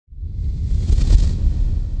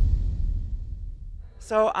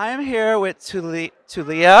So I'm here with Tulia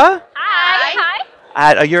Hi. Hi.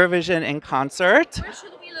 at a Eurovision in concert. Where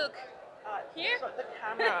should we look? Here? The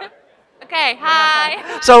camera. Okay.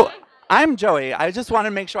 Hi. So I'm Joey. I just want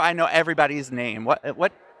to make sure I know everybody's name.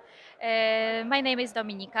 What? My name is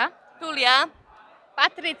Dominika. Tulia.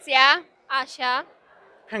 Patrycja, Asia.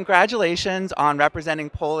 Congratulations on representing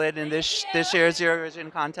Poland in this year's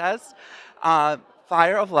Eurovision contest.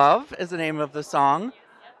 Fire of Love is the name of the song.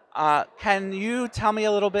 Can you tell me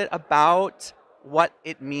a little bit about what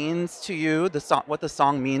it means to you, what the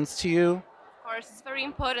song means to you? Of course, it's very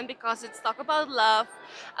important because it's talk about love,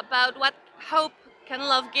 about what hope can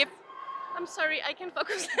love give. I'm sorry, I can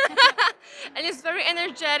focus. And it's very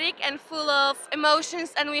energetic and full of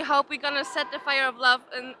emotions, and we hope we're gonna set the fire of love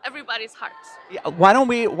in everybody's hearts. Yeah, why don't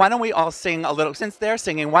we all sing a little? Since they're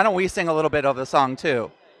singing, why don't we sing a little bit of the song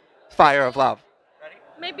too? Fire of Love.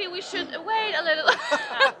 Maybe we should wait a little.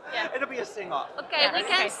 It'll be a sing-off. Okay, we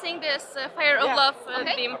can sing this Fire of Yeah. Love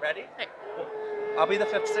Okay. theme. Ready? I'll be the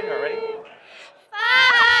fifth singer. Ready?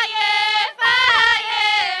 Fire,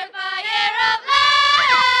 fire, fire of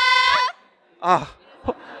love.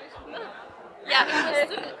 Oh, Yeah, it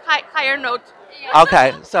was a higher note.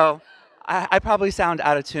 okay. So I probably sound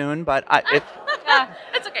out of tune, but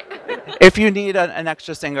It's okay. if you need an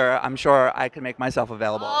extra singer, I'm sure I can make myself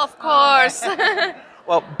available. Of course.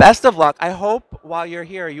 Well, best of luck. I hope while you're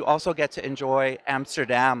here, you also get to enjoy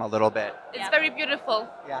Amsterdam a little bit. It's very beautiful.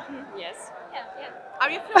 Yeah. Yes. Are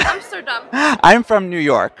you from Amsterdam? I'm from New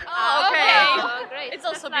York, Oh, okay. Oh, great. It's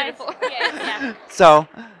also That's nice. beautiful. Yeah. so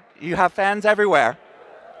you have fans everywhere.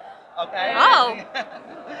 Okay. Wow.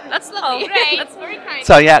 That's lovely. Oh, great. That's very kind.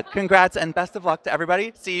 So yeah, congrats and best of luck to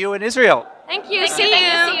everybody. See you in Israel. Thank you. See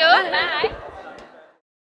you. See you. Bye.